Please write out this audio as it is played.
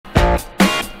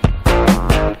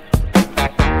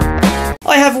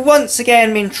I have once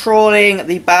again been trawling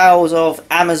the bowels of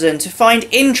Amazon to find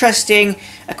interesting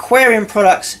aquarium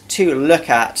products to look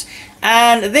at.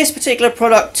 And this particular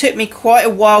product took me quite a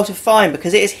while to find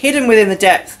because it is hidden within the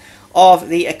depth of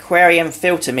the aquarium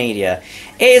filter media.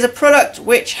 It is a product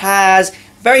which has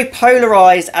very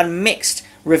polarized and mixed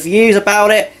reviews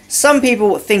about it. Some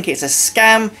people think it's a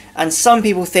scam and some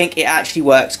people think it actually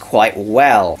works quite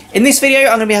well. In this video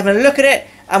I'm going to be having a look at it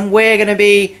and we're going to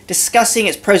be discussing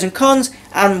its pros and cons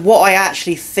and what I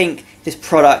actually think this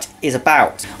product is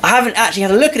about. I haven't actually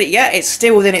had a look at it yet, it's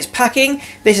still within its packing.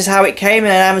 This is how it came in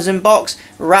an Amazon box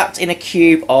wrapped in a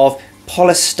cube of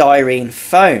polystyrene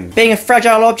foam. Being a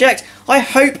fragile object, I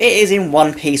hope it is in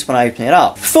one piece when I open it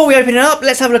up. Before we open it up,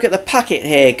 let's have a look at the packet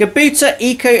here. Gabuta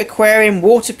Eco-Aquarium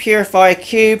Water Purifier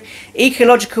Cube,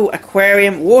 Ecological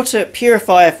Aquarium Water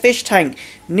Purifier Fish Tank,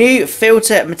 New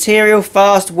Filter Material,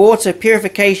 Fast Water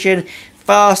Purification,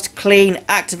 Fast Clean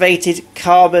Activated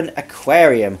Carbon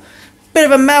Aquarium. Bit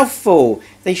of a mouthful.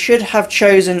 They should have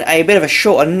chosen a bit of a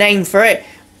shorter name for it,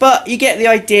 but you get the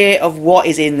idea of what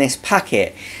is in this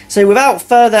packet. So without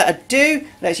further ado,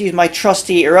 let's use my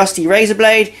trusty rusty razor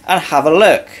blade and have a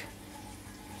look.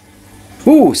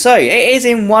 Ooh, so it is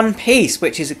in one piece,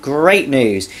 which is great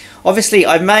news. Obviously,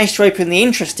 I've managed to open the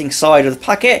interesting side of the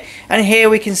packet, and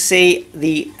here we can see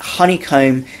the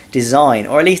honeycomb design,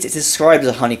 or at least it's described as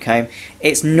a honeycomb.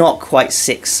 It's not quite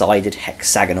six-sided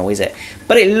hexagonal, is it?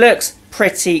 But it looks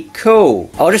pretty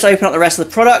cool. I'll just open up the rest of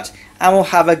the product and we'll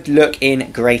have a look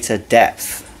in greater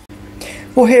depth.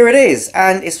 Well, here it is,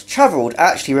 and it's travelled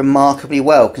actually remarkably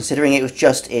well considering it was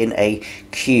just in a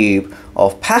cube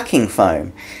of packing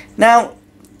foam. Now,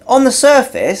 on the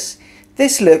surface,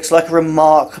 this looks like a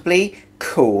remarkably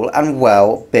cool and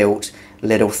well built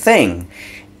little thing.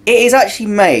 It is actually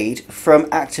made from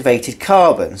activated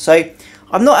carbon, so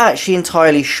I'm not actually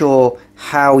entirely sure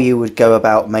how you would go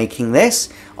about making this.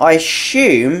 I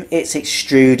assume it's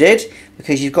extruded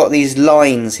because you've got these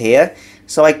lines here,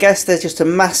 so I guess there's just a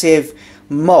massive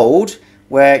mould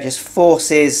where it just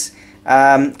forces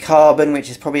carbon, which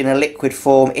is probably in a liquid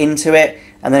form, into it,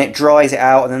 and then it dries it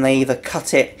out, and then they either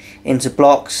cut it into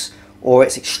blocks or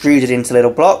it's extruded into little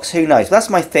blocks. Who knows? But that's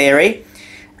my theory.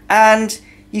 And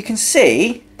you can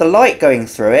see the light going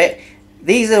through it.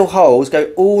 These little holes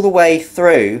go all the way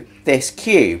through this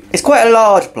cube. It's quite a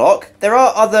large block. There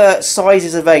are other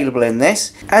sizes available in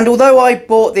this, and although I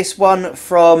bought this one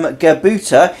from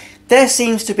Gabuta, there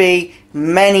seems to be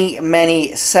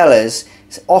many sellers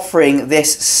offering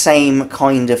this same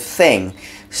kind of thing.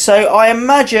 So I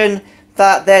imagine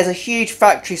that there's a huge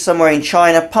factory somewhere in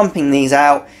China pumping these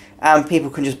out, and people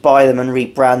can just buy them and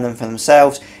rebrand them for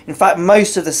themselves. In fact,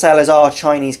 most of the sellers are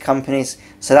Chinese companies,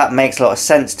 so that makes a lot of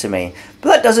sense to me. But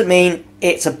that doesn't mean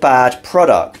it's a bad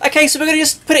product. Okay, so we're going to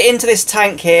just put it into this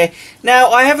tank here. Now,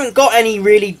 I haven't got any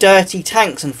really dirty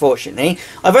tanks, unfortunately.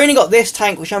 I've only got this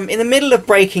tank, which I'm in the middle of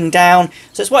breaking down,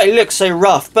 so that's why it looks so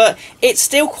rough. But it's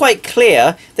still quite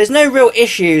clear. There's no real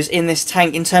issues in this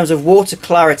tank in terms of water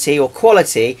clarity or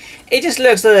quality. It just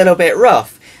looks a little bit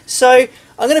rough. So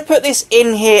I'm going to put this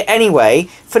in here anyway,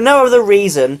 for no other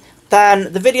reason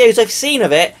than the videos I've seen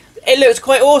of it. It looks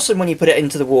quite awesome when you put it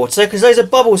into the water because those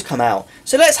bubbles come out.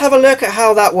 So let's have a look at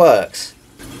how that works.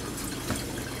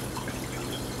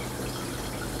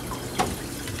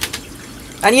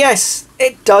 And yes,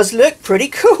 it does look pretty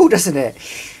cool, doesn't it?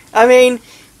 I mean,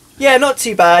 yeah, not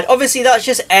too bad. Obviously that's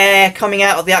just air coming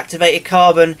out of the activated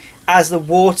carbon as the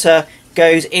water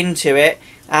goes into it.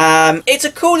 It's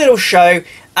a cool little show,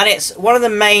 and it's one of the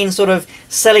main sort of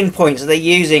selling points that they're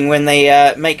using when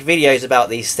they make videos about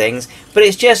these things. But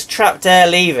it's just trapped air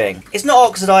leaving. It's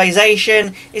not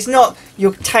oxidization, it's not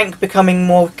your tank becoming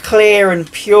more clear and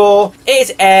pure.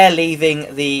 It's air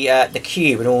leaving the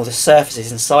cube and all the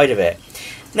surfaces inside of it.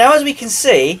 Now, as we can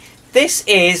see, this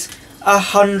is a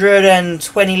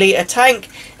 120 litre tank,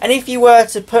 and if you were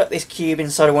to put this cube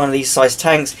inside of one of these size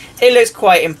tanks, it looks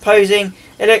quite imposing.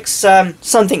 It looks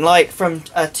something like from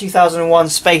 2001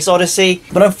 Space Odyssey,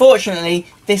 but unfortunately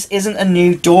this isn't a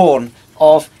new dawn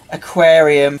of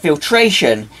aquarium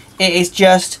filtration. It is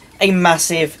just a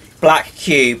massive black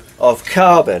cube of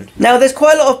carbon. Now, there's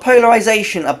quite a lot of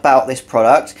polarization about this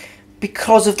product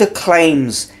because of the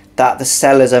claims that the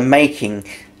sellers are making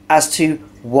as to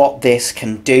what this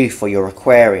can do for your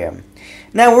aquarium.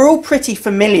 Now, we're all pretty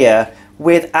familiar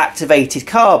with activated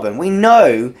carbon. We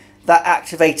know that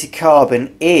activated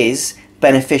carbon is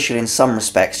beneficial in some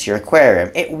respects to your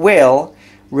aquarium. It will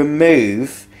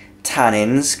remove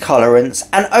tannins, colorants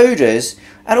and odours,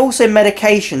 and also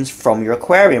medications from your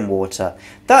aquarium water.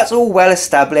 That's all well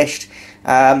established,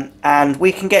 and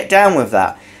we can get down with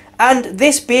that. And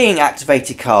this being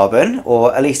activated carbon,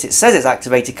 or at least it says it's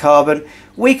activated carbon,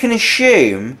 we can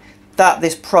assume that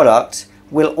this product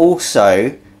will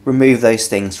also remove those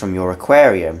things from your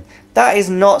aquarium. That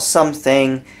is not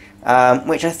something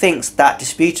which I think is that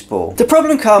disputable. The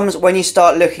problem comes when you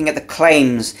start looking at the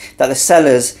claims that the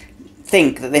sellers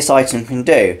think that this item can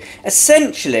do.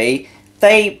 Essentially,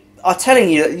 they are telling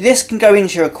you that this can go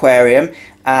into your aquarium.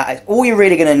 All you're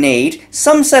really going to need.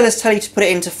 Some sellers tell you to put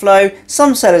it into flow,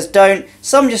 some sellers don't.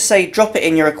 Some just say drop it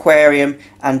in your aquarium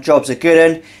and jobs are good.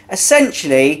 And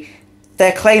essentially,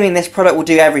 they're claiming this product will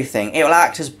do everything. It will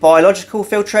act as biological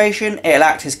filtration, it will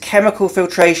act as chemical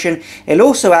filtration, it will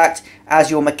also act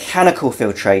as your mechanical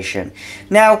filtration.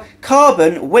 Now,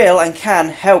 carbon will and can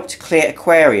help to clear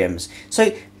aquariums.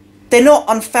 So they're not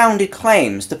unfounded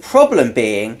claims. The problem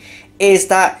being is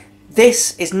that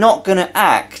this is not going to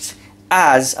act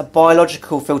as a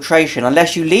biological filtration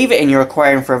unless you leave it in your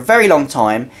aquarium for a very long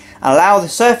time and allow the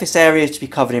surface areas to be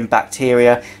covered in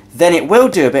bacteria. Then it will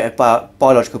do a bit of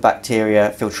biological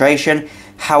bacteria filtration.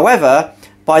 However,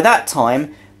 by that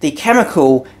time the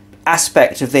chemical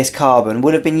aspect of this carbon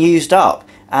would have been used up,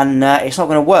 and it's not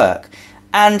going to work.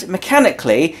 And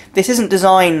mechanically, this isn't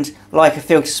designed like a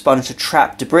filter sponge to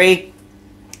trap debris.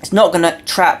 It's not going to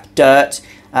trap dirt.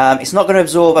 It's not going to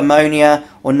absorb ammonia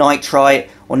or nitrite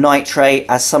or nitrate,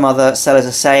 as some other sellers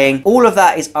are saying. All of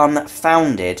that is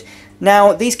unfounded.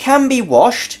 Now, these can be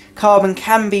washed. Carbon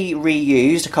can be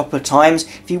reused a couple of times.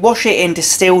 If you wash it in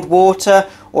distilled water,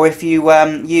 or if you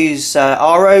use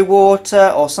RO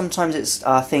water, or sometimes it's,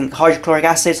 I think, hydrochloric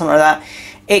acid, something like that,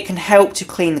 it can help to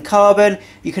clean the carbon.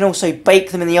 You can also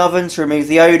bake them in the oven to remove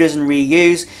the odours and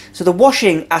reuse. So the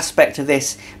washing aspect of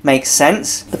this makes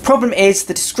sense. The problem is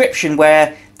the description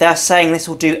where they're saying this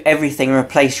will do everything and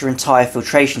replace your entire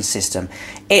filtration system.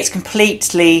 It's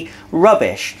completely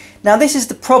rubbish. Now this is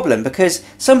the problem, because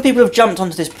some people have jumped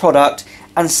onto this product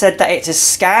and said that it's a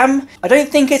scam. I don't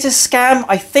think it's a scam.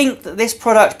 I think that this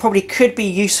product probably could be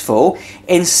useful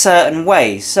in certain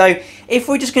ways. So if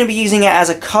we're just going to be using it as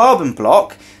a carbon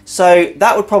block, so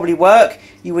that would probably work.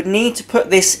 You would need to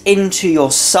put this into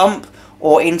your sump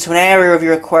or into an area of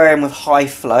your aquarium with high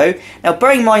flow. Now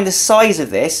bearing in mind the size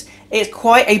of this, it's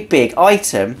quite a big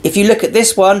item. If you look at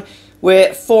this one,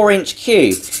 we're 4-inch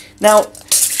cube. Now,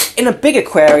 in a big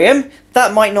aquarium,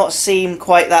 that might not seem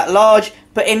quite that large,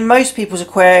 but in most people's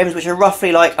aquariums, which are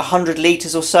roughly like 100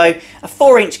 litres or so, a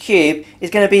 4-inch cube is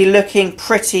going to be looking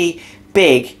pretty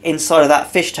big inside of that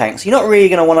fish tank. So you're not really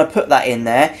going to want to put that in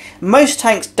there. Most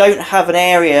tanks don't have an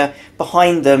area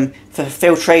behind them for a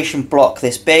filtration block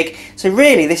this big. So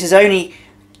really, this is only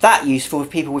that useful for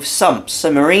people with sumps,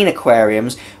 so marine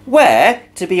aquariums, where,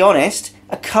 to be honest,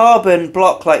 a carbon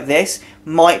block like this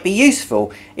might be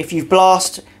useful. If you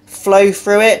blast flow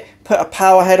through it, put a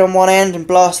power head on one end and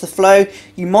blast the flow,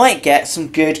 you might get some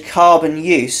good carbon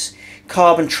use,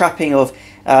 carbon trapping of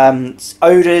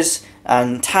odours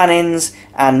and tannins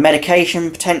and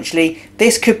medication potentially.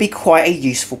 This could be quite a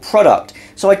useful product.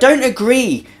 So I don't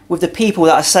agree with the people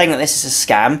that are saying that this is a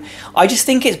scam. I just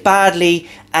think it's badly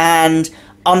and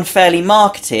unfairly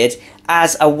marketed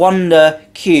as a wonder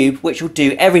cube which will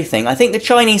do everything. I think the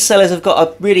Chinese sellers have got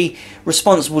a really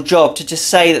responsible job to just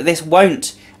say that this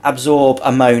won't absorb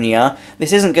ammonia.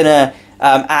 This isn't going to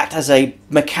act as a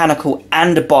mechanical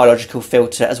and a biological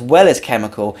filter as well as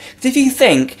chemical. Because if you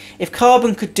think, if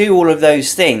carbon could do all of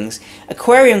those things,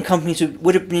 aquarium companies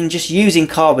would have been just using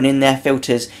carbon in their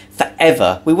filters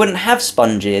forever. We wouldn't have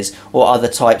sponges or other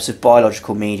types of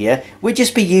biological media. We'd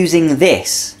just be using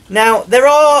this. Now, there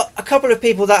are a couple of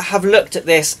people that have looked at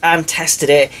this and tested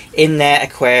it in their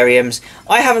aquariums.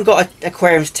 I haven't got an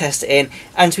aquarium to test it in,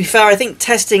 and to be fair, I think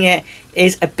testing it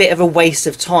is a bit of a waste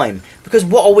of time, because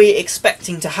what are we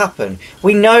expecting to happen?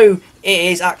 We know it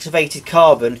is activated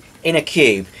carbon in a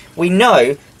cube. We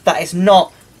know that it's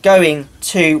not going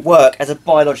to work as a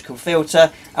biological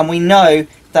filter, and we know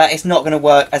that it's not going to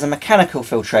work as a mechanical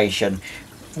filtration.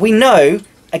 We know,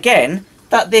 again,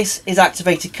 that this is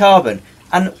activated carbon,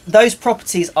 and those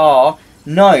properties are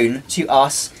known to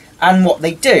us and what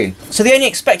they do. So the only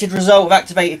expected result of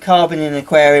activated carbon in an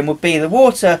aquarium would be the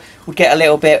water would get a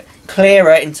little bit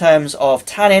clearer in terms of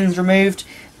tannins removed,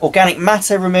 organic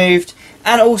matter removed,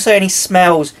 and also any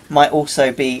smells might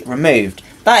also be removed.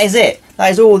 That is it.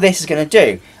 That is all this is going to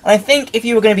do. And I think if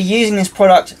you were going to be using this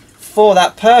product for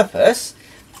that purpose,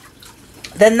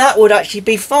 then that would actually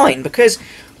be fine, because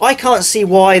I can't see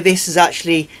why this is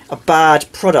actually a bad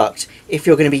product if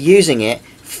you're going to be using it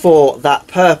for that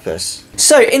purpose.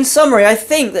 So in summary, I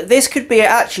think that this could be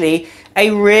actually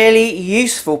a really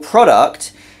useful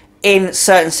product in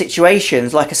certain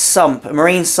situations, like a sump, a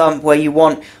marine sump where you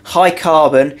want high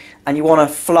carbon and you want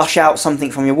to flush out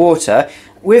something from your water,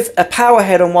 with a power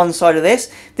head on one side of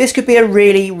this, this could be a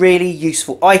really, really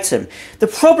useful item. The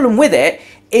problem with it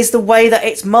is the way that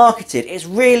it's marketed. It's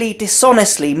really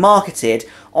dishonestly marketed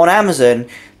on Amazon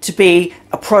to be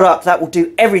a product that will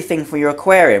do everything for your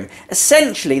aquarium.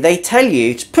 Essentially, they tell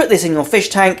you to put this in your fish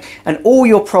tank and all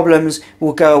your problems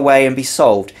will go away and be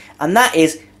solved. And that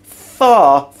is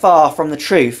far, far from the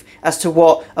truth as to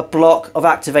what a block of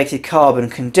activated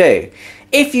carbon can do.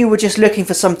 If you were just looking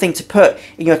for something to put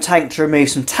in your tank to remove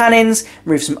some tannins,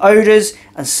 remove some odours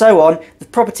and so on, the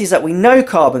properties that we know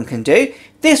carbon can do,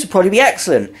 this would probably be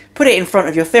excellent. Put it in front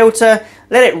of your filter,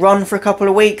 let it run for a couple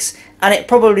of weeks, and it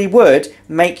probably would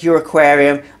make your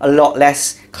aquarium a lot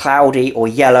less cloudy or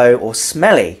yellow or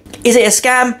smelly. Is it a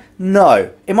scam?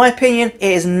 No. In my opinion,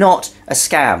 it is not a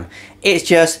scam. It's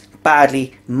just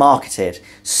badly marketed.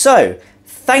 So,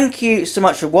 thank you so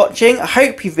much for watching. I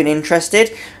hope you've been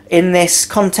interested in this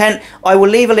content. I will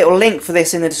leave a little link for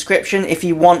this in the description if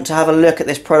you want to have a look at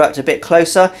this product a bit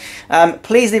closer.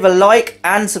 Please leave a like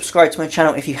and subscribe to my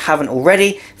channel if you haven't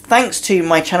already. Thanks to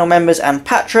my channel members and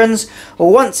patrons.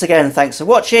 Once again, thanks for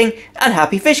watching and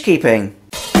happy fish keeping.